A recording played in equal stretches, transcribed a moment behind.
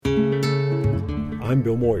I'm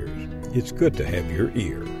Bill Moyers. It's good to have your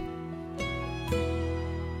ear.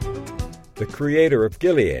 The creator of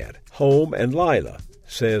Gilead, Home, and Lila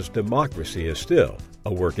says democracy is still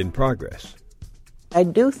a work in progress. I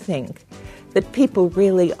do think that people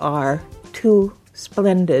really are too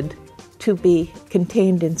splendid to be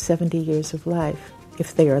contained in 70 years of life,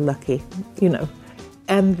 if they are lucky,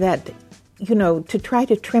 and that, to try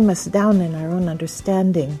to trim us down in our own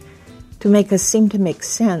understanding, to make us seem to make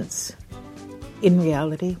sense in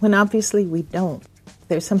reality, when obviously we don't.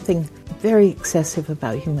 There's something very excessive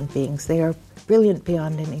about human beings. They are brilliant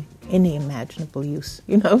beyond any imaginable use,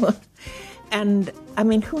 And,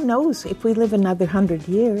 who knows, if we live another 100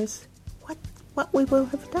 years, what we will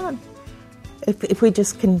have done. If we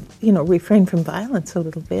just can, refrain from violence a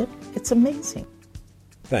little bit, it's amazing.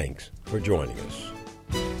 Thanks for joining us.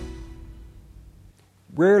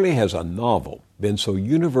 Rarely has a novel been so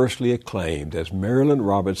universally acclaimed as Marilynne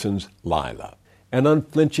Robinson's Lila. An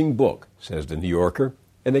unflinching book, says The New Yorker,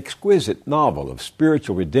 an exquisite novel of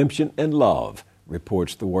spiritual redemption and love,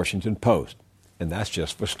 reports The Washington Post. And that's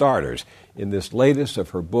just for starters, in this latest of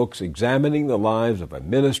her books examining the lives of a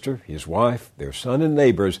minister, his wife, their son, and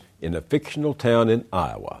neighbors in a fictional town in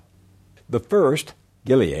Iowa. The first,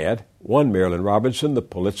 Gilead, won Marilynne Robinson the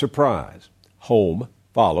Pulitzer Prize. Home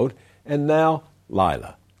followed, and now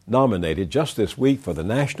Lila, nominated just this week for the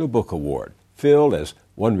National Book Award, filled, as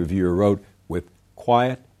one reviewer wrote, with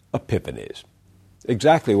quiet epiphanies.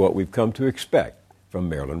 Exactly what we've come to expect from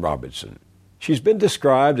Marilynne Robinson. She's been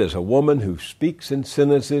described as a woman who speaks in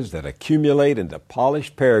sentences that accumulate into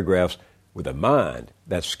polished paragraphs with a mind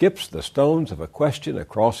that skips the stones of a question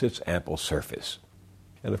across its ample surface.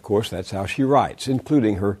 And of course, that's how she writes,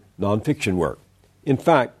 including her nonfiction work. In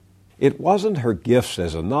fact, it wasn't her gifts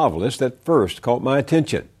as a novelist that first caught my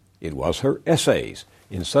attention. It was her essays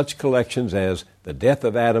in such collections as The Death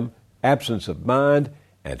of Adam, Absence of Mind,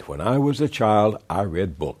 and When I Was a Child, I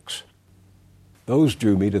Read Books. Those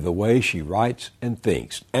drew me to the way she writes and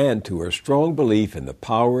thinks, and to her strong belief in the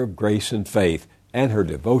power of grace and faith, and her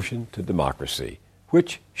devotion to democracy,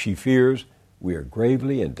 which, she fears, we are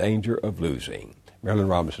gravely in danger of losing. Marilynne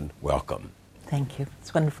Robinson, welcome. Thank you.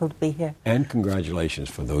 It's wonderful to be here. And congratulations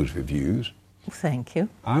for those reviews. Thank you.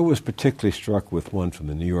 I was particularly struck with one from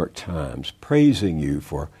the New York Times praising you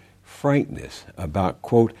for frankness about,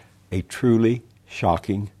 quote, a truly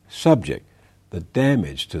shocking subject, the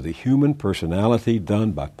damage to the human personality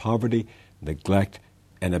done by poverty, neglect,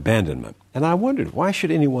 and abandonment. And I wondered, why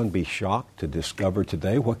should anyone be shocked to discover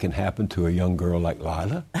today what can happen to a young girl like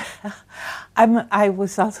Lila? I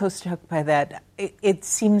was also struck by that. It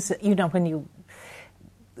seems, when you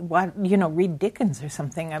read Dickens or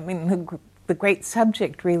something, the great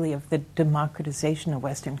subject really of the democratization of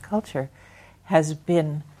Western culture has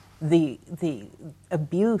been the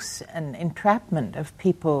abuse and entrapment of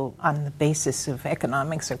people on the basis of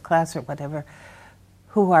economics or class or whatever,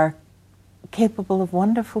 who are capable of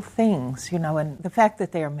wonderful things, and the fact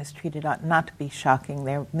that they are mistreated ought not to be shocking.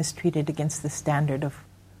 They're mistreated against the standard of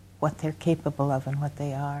what they're capable of and what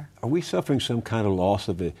they are. Are we suffering some kind of loss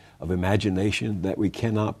of imagination that we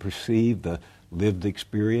cannot perceive the lived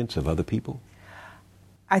experience of other people?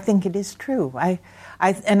 I think it is true.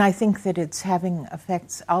 I think that it's having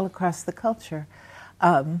effects all across the culture.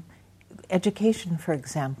 Education, for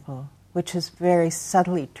example, which has very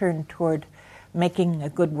subtly turned toward making a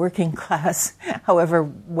good working class, however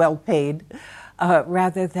well paid,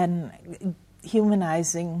 rather than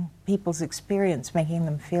humanizing people's experience, making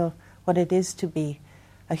them feel what it is to be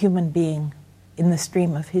a human being in the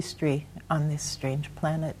stream of history on this strange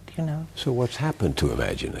planet, So what's happened to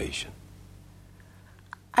imagination?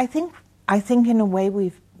 I think in a way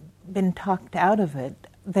we've been talked out of it.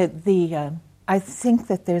 That I think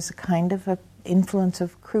that there's a kind of a influence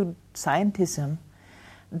of crude scientism.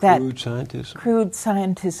 Crude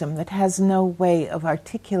scientism that has no way of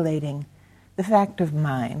articulating the fact of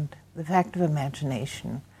mind, the fact of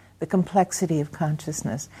imagination, the complexity of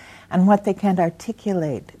consciousness. And what they can't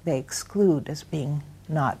articulate, they exclude as being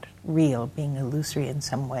not real, being illusory in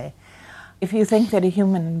some way. If you think that a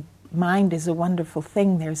human mind is a wonderful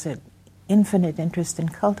thing, there's an infinite interest in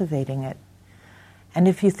cultivating it. And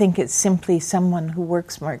if you think it's simply someone who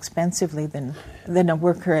works more expensively than a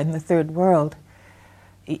worker in the third world,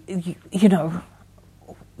 you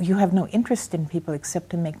have no interest in people except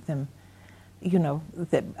to make them,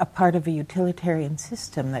 a part of a utilitarian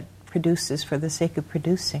system that produces for the sake of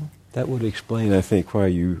producing. That would explain, I think, why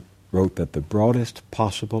you wrote that the broadest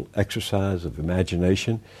possible exercise of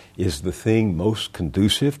imagination is the thing most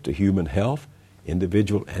conducive to human health,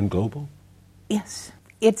 individual and global? Yes.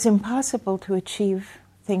 It's impossible to achieve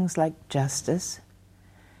things like justice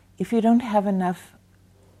if you don't have enough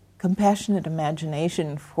compassionate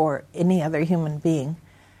imagination for any other human being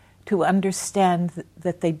to understand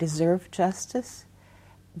that they deserve justice,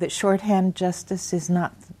 that shorthand justice is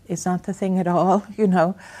not the thing at all,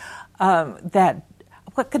 that,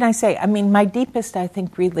 what can I say? I mean, my deepest, I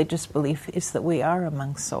think, religious belief is that we are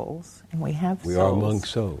among souls, and we have souls. We are among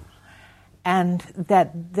souls. And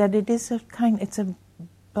that it is it's a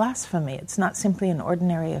blasphemy. It's not simply an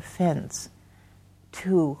ordinary offense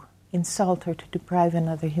to insult or to deprive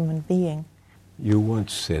another human being. You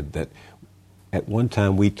once said that at one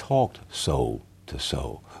time we talked soul to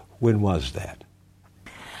soul. When was that?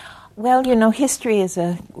 Well, history is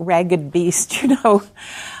a ragged beast,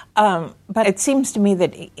 but it seems to me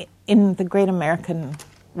that in the great American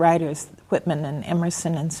writers, Whitman and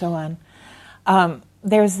Emerson and so on,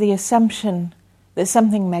 there's the assumption that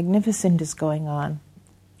something magnificent is going on,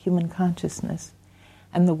 human consciousness,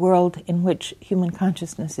 and the world in which human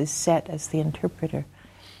consciousness is set as the interpreter.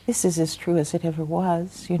 This is as true as it ever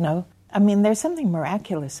was, I mean, there's something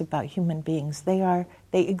miraculous about human beings. They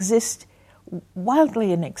exist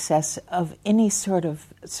wildly in excess of any sort of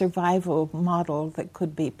survival model that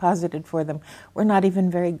could be posited for them. We're not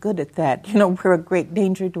even very good at that. We're a great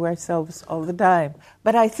danger to ourselves all the time.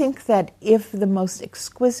 But I think that if the most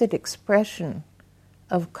exquisite expression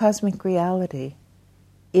of cosmic reality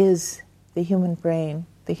is the human brain,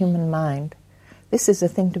 the human mind, this is a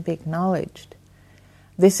thing to be acknowledged.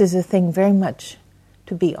 This is a thing very much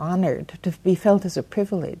to be honored, to be felt as a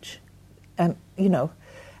privilege.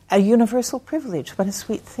 A universal privilege. What a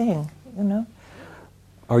sweet thing,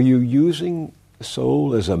 Are you using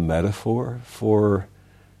soul as a metaphor for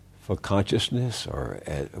consciousness, or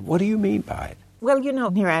what do you mean by it? Well,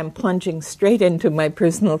 here I'm plunging straight into my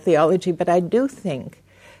personal theology, but I do think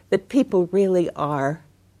that people really are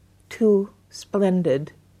too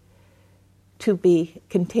splendid to be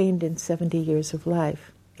contained in 70 years of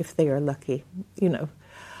life, if they are lucky,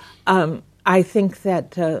 I think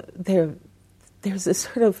that there's a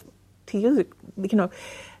sort of, to use it,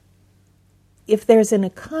 if there's an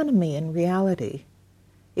economy in reality,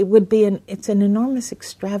 it would be it's an enormous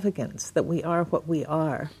extravagance that we are what we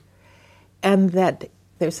are, and that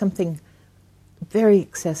there's something very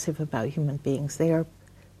excessive about human beings. They are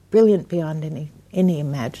brilliant beyond any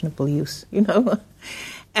imaginable use,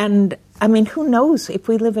 And, I mean, who knows if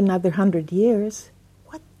we live another 100 years,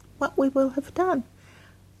 what we will have done.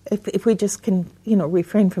 If we just can,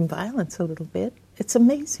 refrain from violence a little bit. It's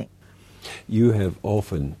amazing. You have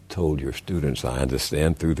often told your students, I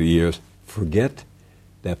understand, through the years, forget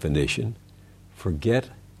definition, forget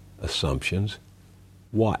assumptions,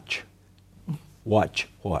 watch. Watch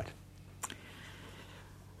what?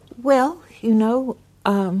 Well,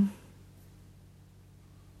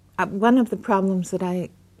 one of the problems that I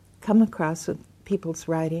come across with people's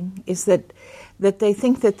writing is that they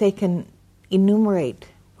think that they can enumerate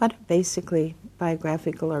what are basically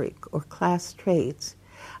biographical or class traits,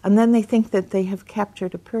 and then they think that they have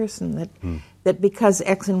captured a person, that because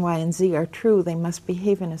X and Y and Z are true, they must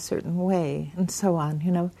behave in a certain way, and so on.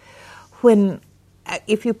 When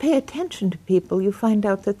if you pay attention to people, you find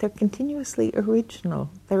out that they're continuously original.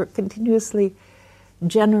 They're continuously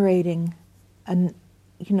generating a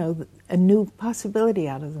new possibility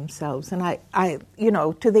out of themselves. And I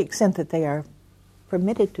to the extent that they are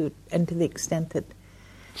permitted to, and to the extent that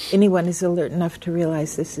anyone is alert enough to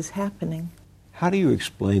realize this is happening. How do you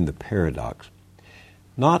explain the paradox,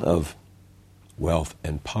 not of wealth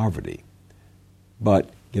and poverty, but,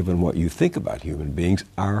 given what you think about human beings,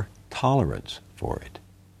 our tolerance for it?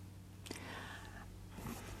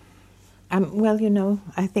 I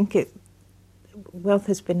think wealth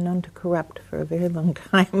has been known to corrupt for a very long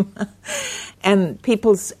time. And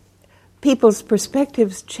people's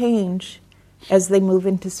perspectives change as they move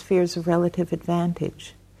into spheres of relative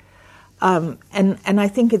advantage. And I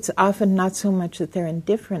think it's often not so much that they're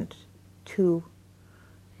indifferent to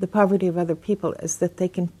the poverty of other people as that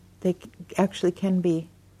they actually can be,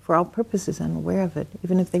 for all purposes, unaware of it,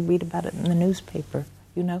 even if they read about it in the newspaper,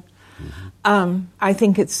 Mm-hmm. I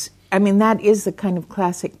think that is the kind of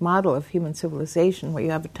classic model of human civilization, where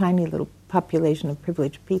you have a tiny little population of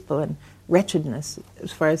privileged people and wretchedness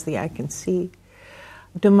as far as the eye can see.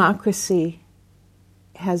 Democracy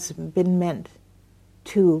has been meant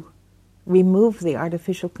to remove the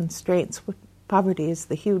artificial constraints. Poverty is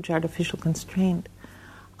the huge artificial constraint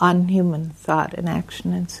on human thought and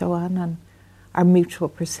action and so on our mutual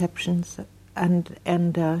perceptions. And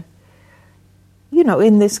in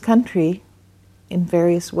this country, in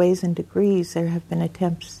various ways and degrees, there have been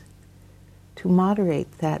attempts to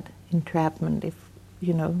moderate that entrapment,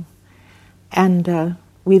 and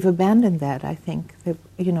we've abandoned that, I think. A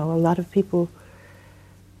lot of people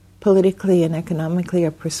politically and economically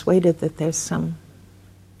are persuaded that there's some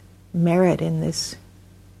merit in this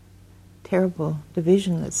terrible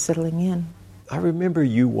division that's settling in. I remember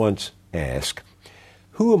you once asked,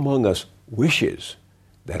 who among us wishes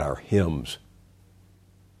that our hymns,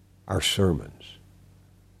 our sermons,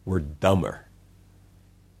 were dumber?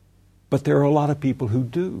 But there are a lot of people who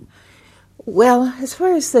do. Well, as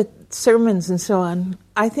far as the sermons and so on,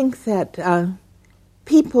 I think that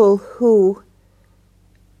people who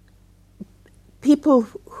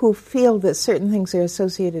feel that certain things are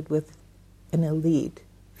associated with an elite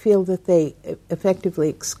feel that they effectively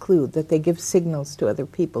exclude, that they give signals to other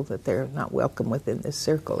people that they're not welcome within this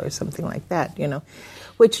circle or something like that,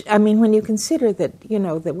 Which, I mean, when you consider that,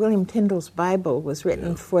 that William Tyndale's Bible was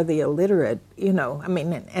written for the illiterate,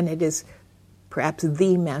 and it is perhaps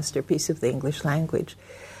the masterpiece of the English language.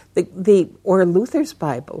 Or Luther's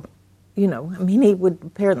Bible, he would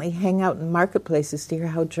apparently hang out in marketplaces to hear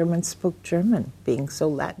how Germans spoke German, being so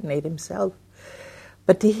Latinate himself.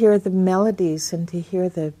 But to hear the melodies and to hear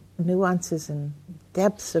the nuances and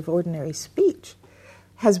depths of ordinary speech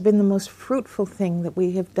has been the most fruitful thing that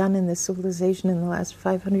we have done in this civilization in the last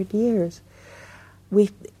 500 years.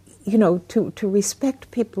 To respect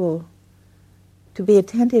people, to be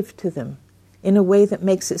attentive to them in a way that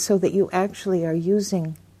makes it so that you actually are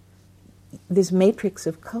using this matrix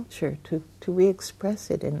of culture to re-express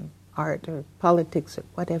it in art or politics or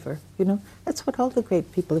whatever. That's what all the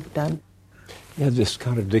great people have done. Yeah, this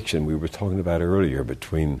contradiction we were talking about earlier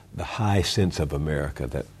between the high sense of America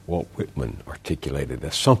that Walt Whitman articulated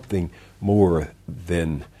as something more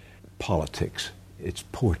than politics. It's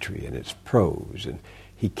poetry and it's prose, and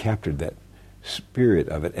he captured that spirit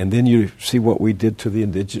of it. And then you see what we did to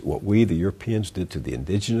what we, the Europeans, did to the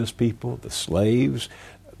indigenous people, the slaves,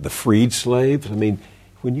 the freed slaves. I mean,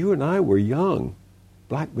 when you and I were young,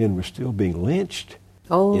 black men were still being lynched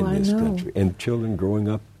in this country, and children growing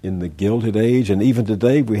up in the Gilded Age. And even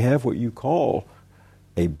today we have what you call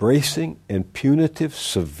a bracing and punitive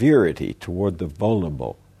severity toward the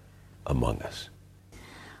vulnerable among us.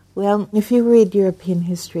 Well, if you read European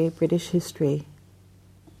history, British history,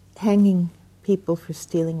 hanging people for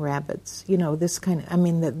stealing rabbits, this kind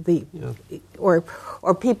of,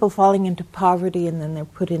 or people falling into poverty and then they're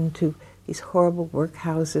put into these horrible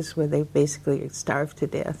workhouses where they basically starve to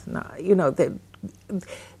death.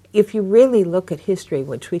 If you really look at history,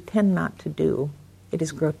 which we tend not to do, it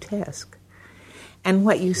is grotesque. And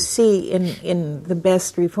what you see in the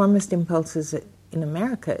best reformist impulses in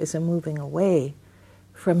America is a moving away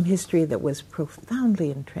from history that was profoundly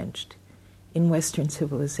entrenched in Western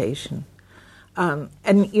civilization.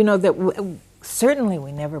 Certainly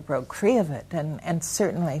we never broke free of it, and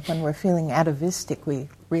certainly when we're feeling atavistic, we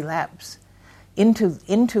relapse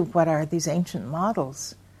into what are these ancient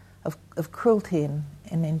models of cruelty and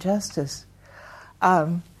injustice.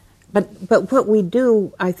 But what we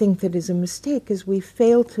do, I think, that is a mistake is we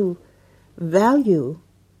fail to value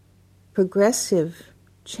progressive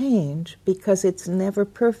change because it's never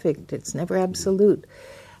perfect, it's never absolute.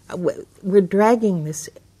 We're dragging this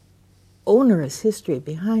onerous history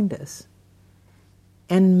behind us,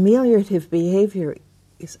 and ameliorative behavior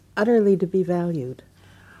is utterly to be valued.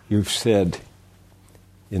 You've said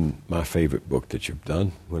in my favorite book that you've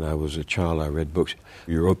done, when I was a child I read books,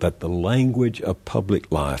 you wrote that the language of public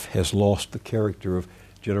life has lost the character of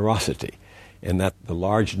generosity, and that the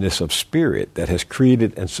largeness of spirit that has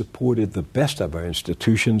created and supported the best of our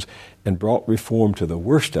institutions and brought reform to the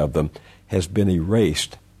worst of them has been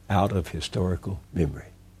erased out of historical memory.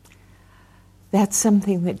 That's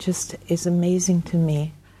something that just is amazing to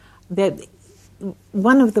me. That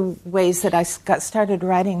one of the ways that I got started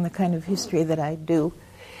writing the kind of history that I do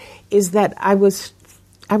is that I was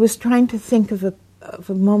trying to think of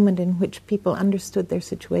a moment in which people understood their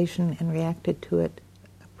situation and reacted to it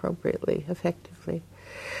appropriately, effectively.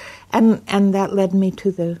 And that led me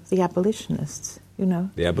to the abolitionists,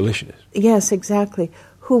 The abolitionists? Yes, exactly.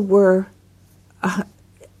 Who were,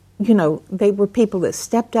 they were people that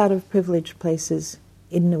stepped out of privileged places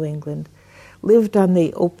in New England, lived on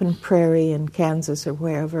the open prairie in Kansas or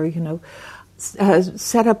wherever,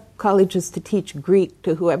 set up colleges to teach Greek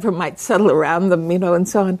to whoever might settle around them, and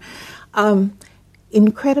so on.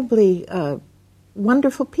 Incredibly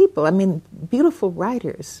wonderful people. I mean, beautiful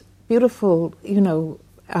writers, beautiful,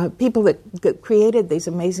 people that created these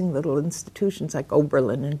amazing little institutions like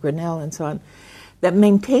Oberlin and Grinnell and so on, that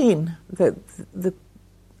maintain the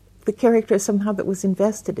character somehow that was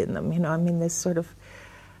invested in them. This sort of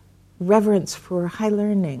reverence for high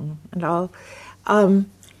learning and all.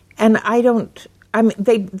 And I mean,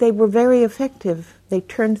 they were very effective. They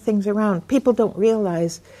turned things around. People don't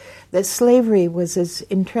realize that slavery was as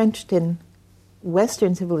entrenched in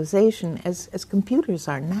Western civilization as computers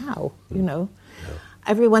are now, you know. Yeah.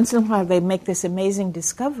 Every once in a while they make this amazing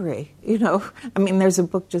discovery, you know. I mean, there's a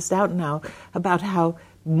book just out now about how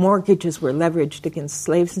mortgages were leveraged against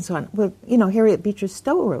slaves and so on. Well, you know, Harriet Beecher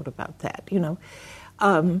Stowe wrote about that, you know,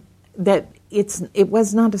 that it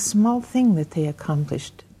was not a small thing that they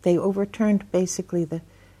accomplished. They overturned basically the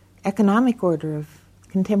economic order of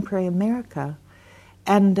contemporary America.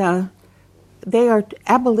 And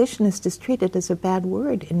abolitionist is treated as a bad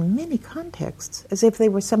word in many contexts, as if they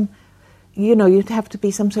were some, you know, you'd have to be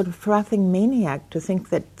some sort of frothing maniac to think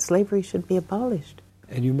that slavery should be abolished.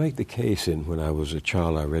 And you make the case, and when I was a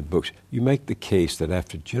child I read books, you make the case that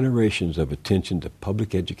after generations of attention to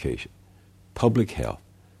public education, public health,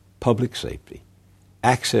 public safety,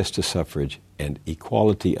 access to suffrage, and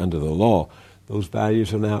equality under the law, those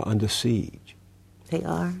values are now under siege. They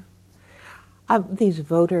are. These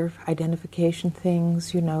voter identification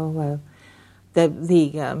things, you know,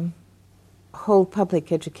 the whole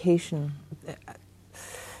public education,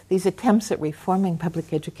 these attempts at reforming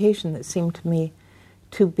public education that seem to me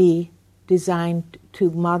to be designed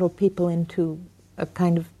to model people into a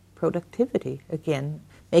kind of productivity again,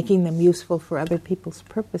 making them useful for other people's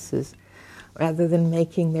purposes, rather than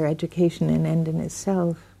making their education an end in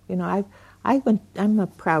itself. You know, I'm a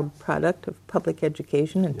proud product of public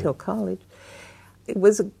education until college. It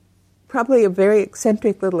was probably a very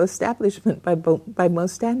eccentric little establishment by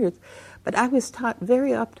most standards, but I was taught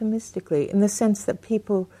very optimistically in the sense that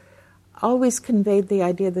people always conveyed the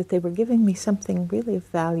idea that they were giving me something really of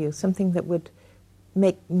value, something that would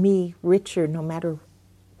make me richer no matter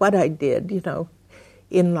what I did, you know,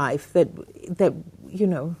 in life, that you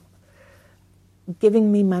know,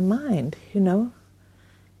 giving me my mind, you know.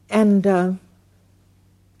 And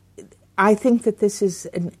I think that this is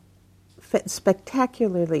an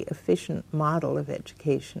spectacularly efficient model of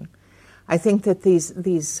education. I think that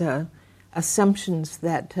these assumptions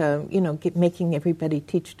that, you know, making everybody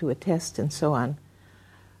teach to a test and so on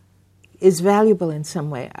is valuable in some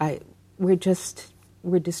way. We're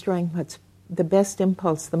destroying what's the best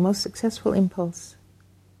impulse, the most successful impulse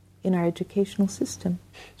in our educational system.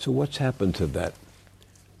 So what's happened to that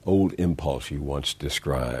old impulse you once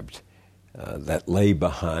described that lay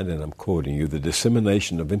behind, and I'm quoting you, the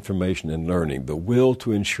dissemination of information and learning, the will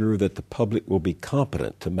to ensure that the public will be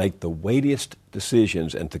competent to make the weightiest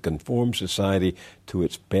decisions and to conform society to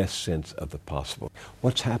its best sense of the possible?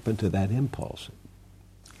 What's happened to that impulse?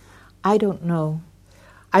 I don't know.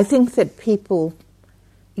 I think that people,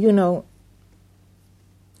 you know,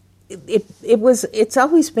 it's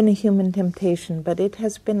always been a human temptation, but it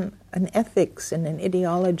has been an ethics and an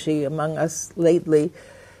ideology among us lately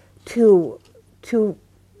to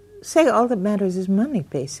say all that matters is money,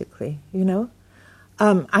 basically, you know.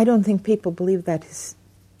 I don't think people believe that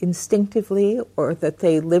instinctively or that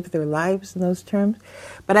they live their lives in those terms,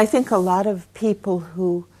 but I think a lot of people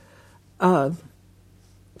who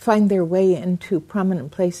find their way into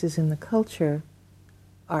prominent places in the culture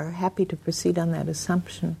are happy to proceed on that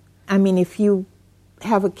assumption. I mean, if you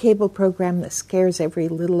have a cable program that scares every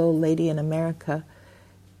little old lady in America,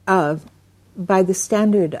 by the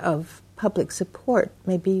standard of public support,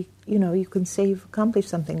 maybe, you know, you can say you've accomplished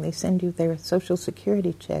something. They send you their Social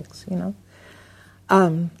Security checks, you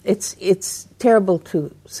know. It's terrible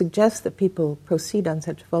to suggest that people proceed on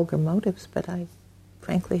such vulgar motives, but I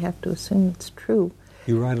frankly have to assume it's true.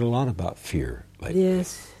 You write a lot about fear lately.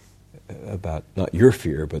 Yes. About not your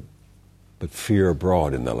fear, but fear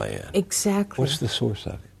abroad in the land. Exactly. What's the source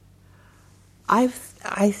of it? I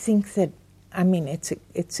think that, I mean,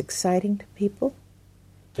 it's exciting to people.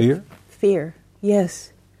 Fear? Fear,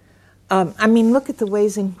 yes. I mean, look at the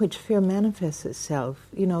ways in which fear manifests itself.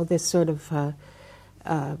 You know, this sort of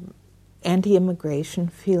anti-immigration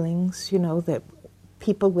feelings, you know, that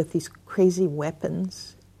people with these crazy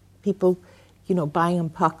weapons, people, you know, buying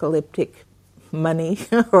apocalyptic money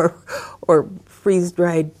or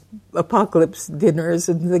freeze-dried apocalypse dinners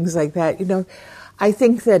and things like that, you know. I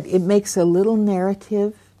think that it makes a little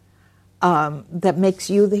narrative that makes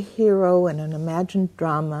you the hero in an imagined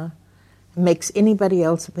drama, makes anybody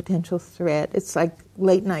else a potential threat. It's like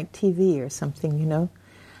late-night TV or something, you know.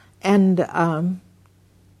 And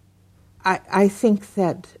I think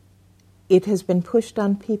that it has been pushed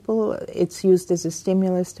on people. It's used as a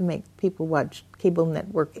stimulus to make people watch cable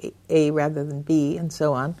network A rather than B and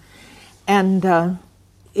so on. And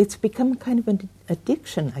it's become kind of an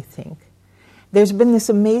addiction, I think. there's been this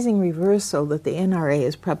amazing reversal that the NRA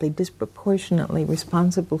is probably disproportionately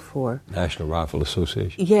responsible for. National Rifle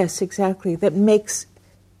Association. Yes, exactly. That makes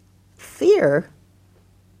fear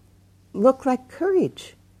look like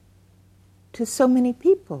courage to so many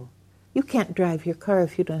people. You can't drive your car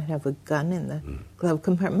if you don't have a gun in the glove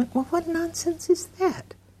compartment. Well, what nonsense is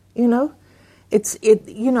that? You know, it's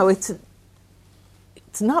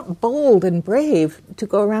not bold and brave to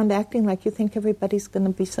go around acting like you think everybody's going to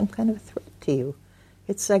be some kind of threat to you.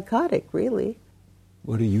 It's psychotic, really.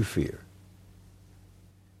 What do you fear?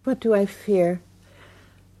 What do I fear?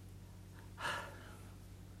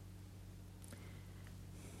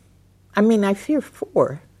 I mean, I fear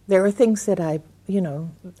for. There are things that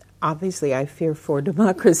obviously I fear for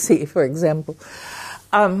democracy, for example.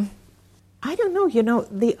 I don't know,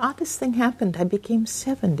 the oddest thing happened. I became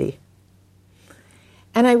 70.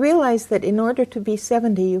 And I realized that in order to be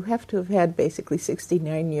 70, you have to have had basically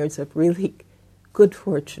 69 years of really good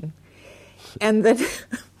fortune. And that,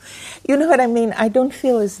 you know what I mean? I don't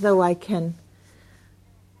feel as though I can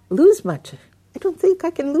lose much. I don't think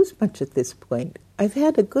I can lose much at this point. I've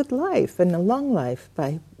had a good life and a long life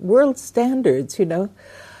by world standards,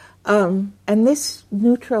 and this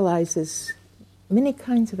neutralizes many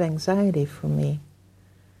kinds of anxiety for me.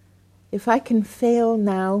 If I can fail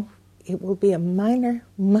now, it will be a minor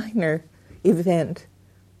event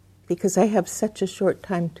because I have such a short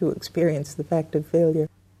time to experience the fact of failure.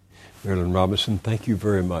 Marilynne Robinson, thank you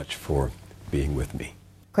very much for being with me.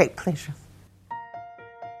 Great pleasure.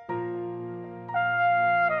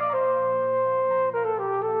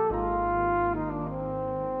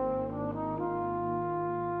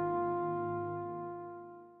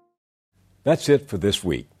 That's it for this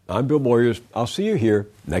week. I'm Bill Moyers. I'll see you here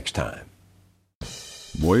next time.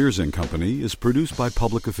 Moyers & Company is produced by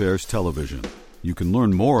Public Affairs Television. You can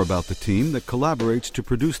learn more about the team that collaborates to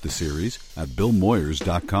produce the series at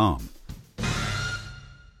BillMoyers.com.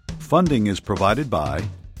 Funding is provided by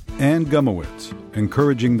Ann Gumowitz,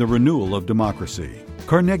 encouraging the renewal of democracy.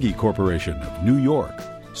 Carnegie Corporation of New York,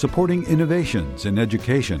 supporting innovations in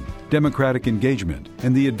education, democratic engagement,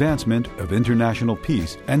 and the advancement of international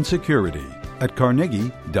peace and security at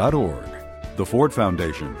carnegie.org. The Ford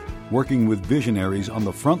Foundation, working with visionaries on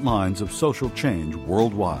the front lines of social change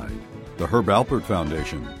worldwide. The Herb Alpert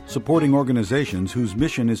Foundation, supporting organizations whose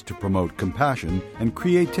mission is to promote compassion and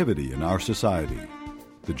creativity in our society.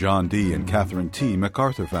 The John D. and Catherine T.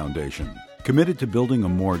 MacArthur Foundation, committed to building a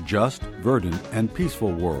more just, verdant, and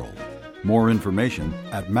peaceful world. More information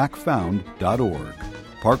at macfound.org.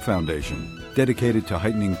 Park Foundation, dedicated to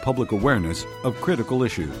heightening public awareness of critical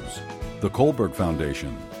issues. The Kohlberg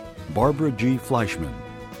Foundation, Barbara G. Fleischman.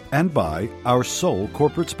 And by our sole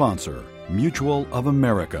corporate sponsor, Mutual of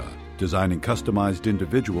America, designing customized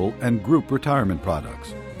individual and group retirement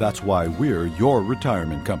products. That's why we're your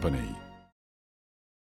retirement company.